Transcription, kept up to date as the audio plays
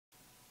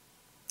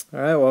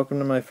Alright, welcome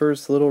to my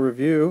first little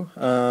review.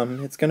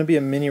 It's going to be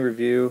a mini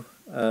review.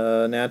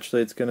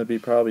 Naturally, it's going to be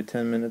probably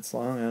 10 minutes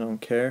long. I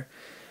don't care.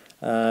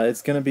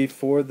 It's going to be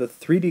for the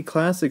 3D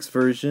Classics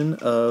version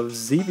of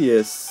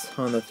Xevious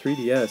on the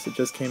 3DS. It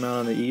just came out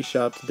on the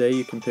eShop today.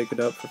 You can pick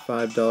it up for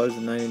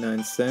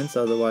 $5.99,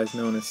 otherwise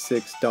known as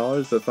 $6,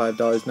 but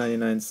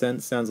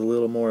 $5.99 sounds a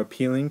little more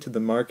appealing to the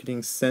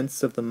marketing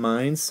sense of the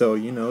mind, so,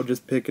 you know,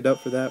 just pick it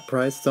up for that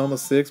price. It's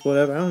almost 6,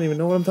 whatever. I don't even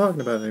know what I'm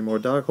talking about anymore,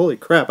 dog. Holy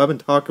crap, I've been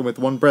talking with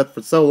one breath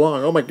for so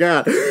long. Oh my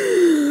god.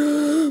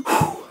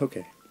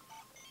 Okay.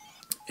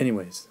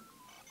 Anyways.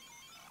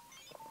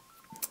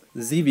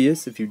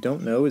 Xevious, if you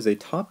don't know, is a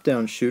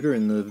top-down shooter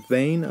in the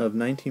vein of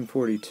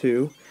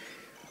 1942,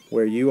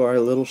 where you are a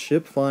little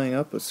ship flying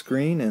up a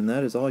screen, and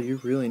that is all you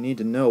really need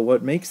to know.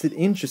 What makes it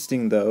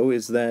interesting, though,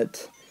 is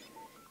that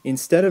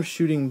instead of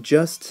shooting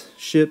just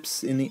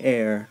ships in the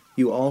air,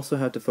 you also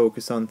have to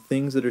focus on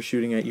things that are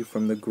shooting at you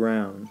from the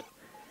ground.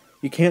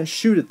 You can't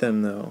shoot at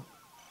them, though,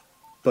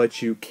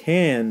 but you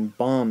can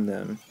bomb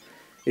them.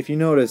 If you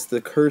notice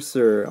the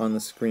cursor on the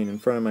screen in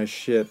front of my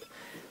ship,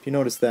 if you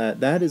notice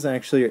that, that is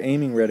actually your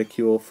aiming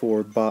reticule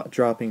for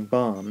dropping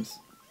bombs.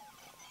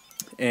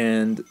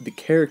 And the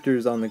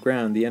characters on the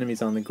ground, the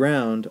enemies on the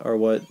ground, are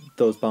what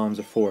those bombs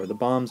are for. The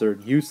bombs are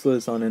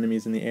useless on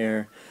enemies in the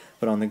air,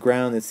 but on the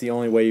ground it's the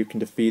only way you can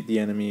defeat the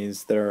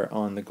enemies that are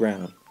on the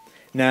ground.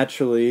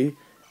 Naturally,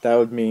 that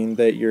would mean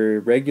that your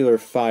regular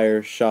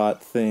fire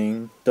shot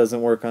thing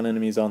doesn't work on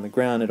enemies on the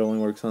ground, it only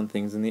works on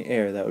things in the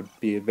air. That would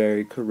be a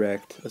very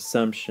correct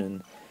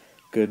assumption.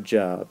 Good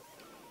job.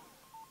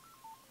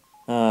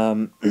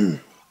 And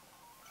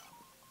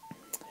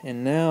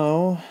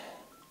now,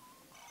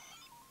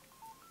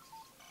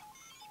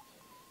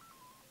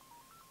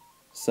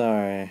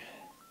 sorry,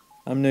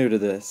 I'm new to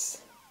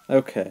this.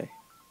 Okay,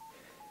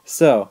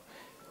 so,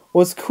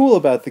 what's cool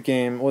about the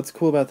game, what's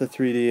cool about the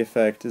 3D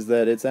effect is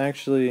that it's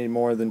actually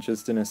more than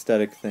just an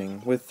aesthetic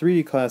thing. With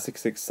 3D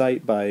Classics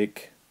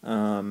Excitebike,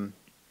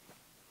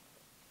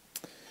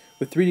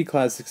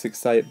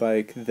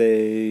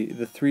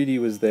 the 3D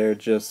was there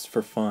just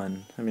for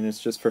fun. I mean, it's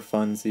just for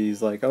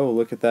funsies. Like, oh,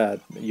 look at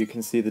that! You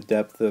can see the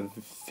depth of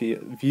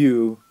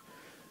view.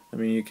 I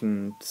mean, you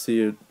can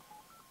see it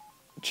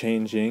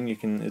changing.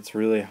 It's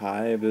really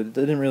high, but it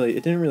didn't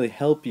really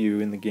help you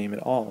in the game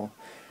at all.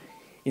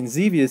 In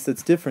Xevious,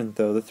 that's different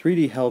though. The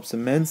 3D helps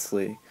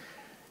immensely.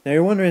 Now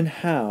you're wondering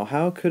how?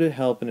 How could it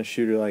help in a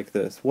shooter like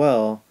this?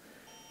 Well,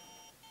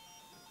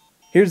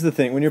 here's the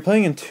thing. When you're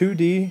playing in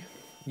 2D,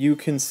 you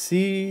can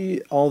see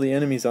all the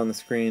enemies on the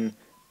screen,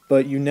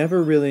 but you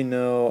never really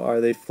know,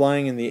 are they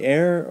flying in the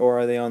air or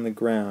are they on the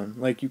ground?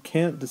 Like, you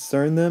can't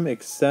discern them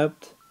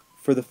except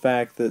for the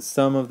fact that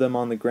some of them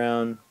on the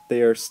ground,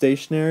 they are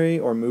stationary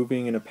or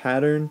moving in a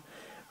pattern,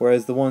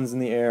 whereas the ones in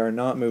the air are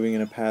not moving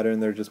in a pattern,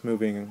 they're just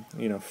moving,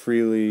 you know,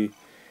 freely,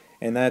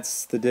 and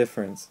that's the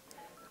difference.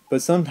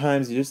 But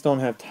sometimes you just don't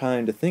have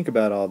time to think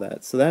about all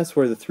that, so that's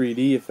where the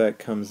 3D effect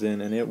comes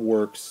in, and it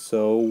works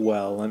so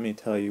well, let me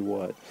tell you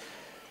what.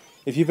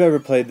 If you've ever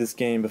played this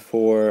game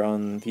before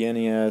on the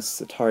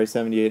NES, Atari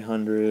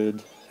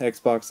 7800,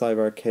 Xbox Live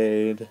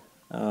Arcade,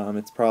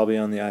 it's probably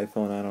on the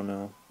iPhone, I don't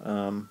know.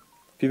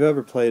 If you've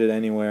ever played it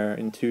anywhere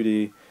in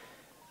 2D,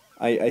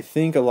 I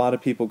think a lot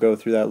of people go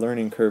through that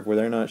learning curve where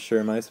they're not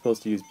sure, am I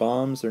supposed to use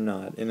bombs or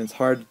not? And it's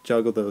hard to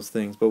juggle those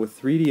things, but with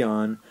 3D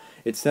on,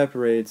 it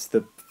separates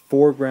the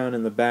foreground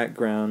and the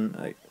background.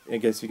 I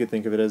guess you could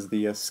think of it as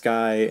the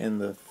sky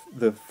and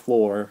the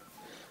floor.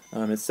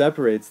 It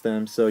separates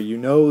them, so you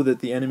know that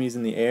the enemies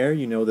in the air,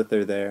 you know that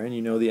they're there, and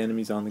you know the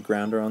enemies on the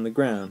ground are on the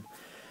ground.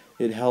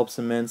 It helps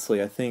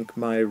immensely. I think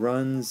my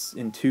runs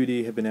in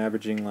 2D have been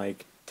averaging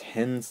like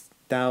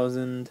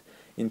 10,000.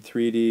 In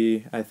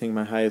 3D, I think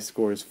my highest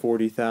score is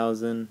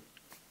 40,000.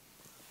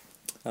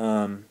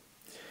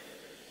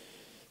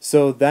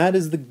 So that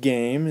is the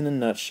game in a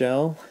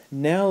nutshell.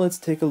 Now let's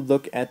take a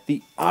look at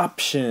the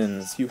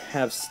options. You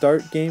have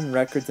Start Game,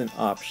 Records, and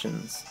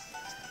Options.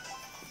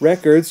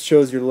 Records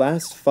shows your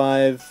last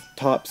 5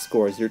 top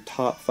scores, your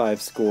top 5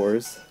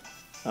 scores.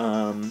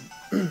 And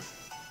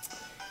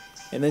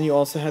then you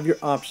also have your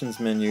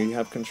options menu. You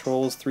have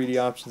controls, 3D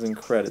options, and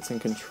credits. In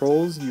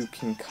controls, you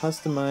can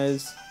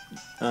customize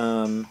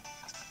a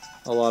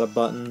lot of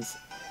buttons.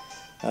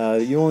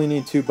 You only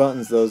need 2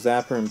 buttons though,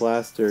 Zapper and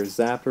Blaster.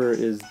 Zapper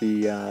is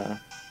the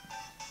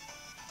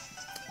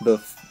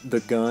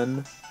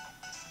gun,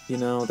 you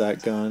know,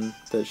 that gun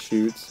that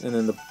shoots, and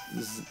then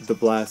the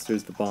Blaster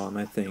is the bomb,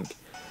 I think.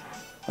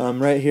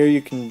 Right here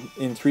you can,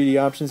 in 3D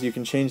options, you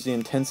can change the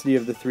intensity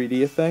of the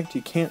 3D effect.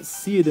 You can't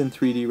see it in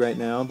 3D right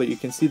now, but you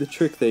can see the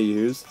trick they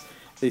use.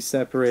 They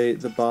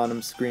separate the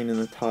bottom screen and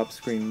the top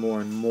screen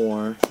more and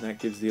more, and that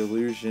gives the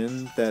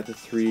illusion that the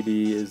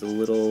 3D is a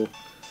little,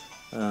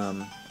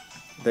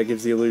 that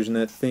gives the illusion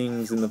that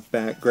things in the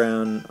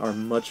background are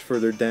much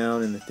further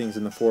down and the things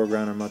in the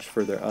foreground are much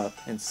further up.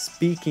 And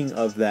speaking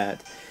of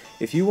that,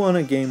 if you want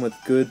a game with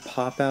good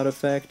pop-out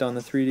effect on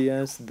the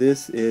 3DS,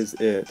 this is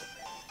it.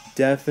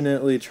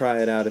 Definitely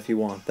try it out if you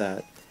want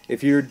that.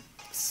 If you're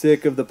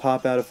sick of the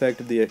pop-out effect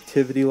of the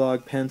activity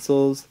log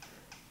pencils,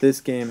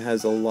 this game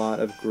has a lot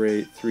of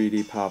great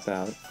 3D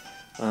pop-out.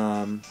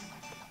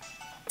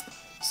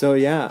 So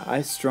yeah,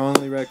 I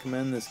strongly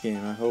recommend this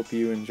game. I hope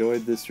you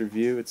enjoyed this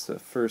review. It's the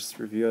first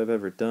review I've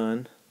ever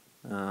done.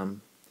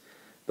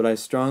 But I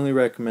strongly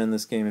recommend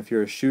this game if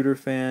you're a shooter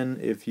fan,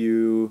 if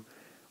you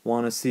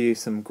want to see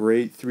some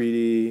great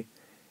 3D,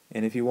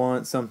 and if you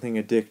want something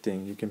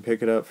addicting. You can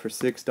pick it up for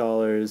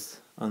 $6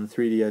 on the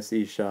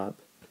 3DS eShop.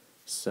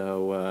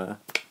 So,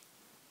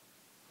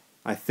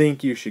 I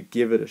think you should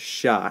give it a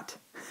shot.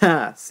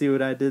 Ha! See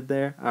what I did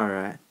there?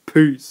 Alright,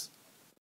 peace!